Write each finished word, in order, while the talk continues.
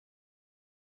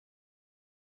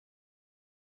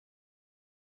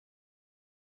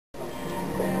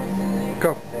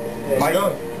Mike,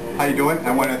 how you doing? I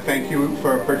want to thank you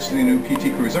for purchasing a new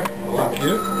PT Cruiser. Thank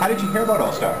you. How did you hear about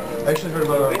Allstar? I actually heard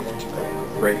about it on today.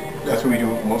 Great. That's what we do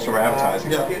most of our advertising.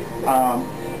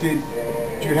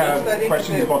 Do you have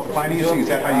questions about the financing? Is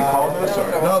that how you called us?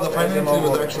 Or? No, the financing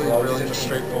was actually really just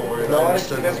straightforward. I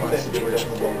understood my situation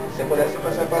a little. Would have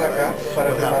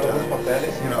to,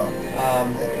 you know.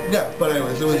 Yeah, but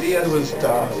anyways, it was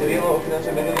definitely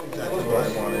exactly what I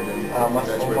wanted, and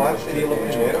you guys were able to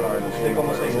enjoy the car.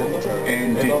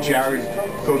 And did Jared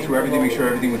go through everything, make sure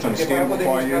everything was understandable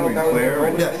for you and clear?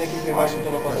 Yes. Awesome.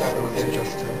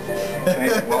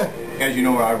 Well, as you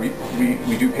know,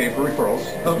 we do pay for referrals.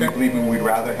 Okay. We believe we'd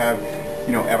rather have,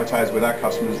 advertise with our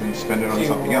customers than spend it on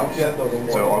something else.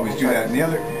 So always do that. And the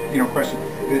other, question,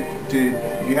 did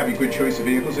you have a good choice of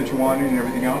vehicles that you wanted and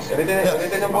everything else? Yes, I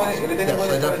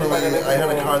had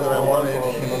a car that I wanted.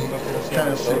 He kind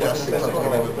of suggested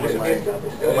something with my price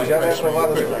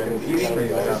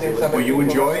range. Well, you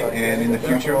enjoy, and in the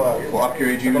future, we'll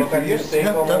upgrade you in a few years.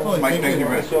 Yeah, definitely. Mike, thank you.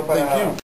 Thank you.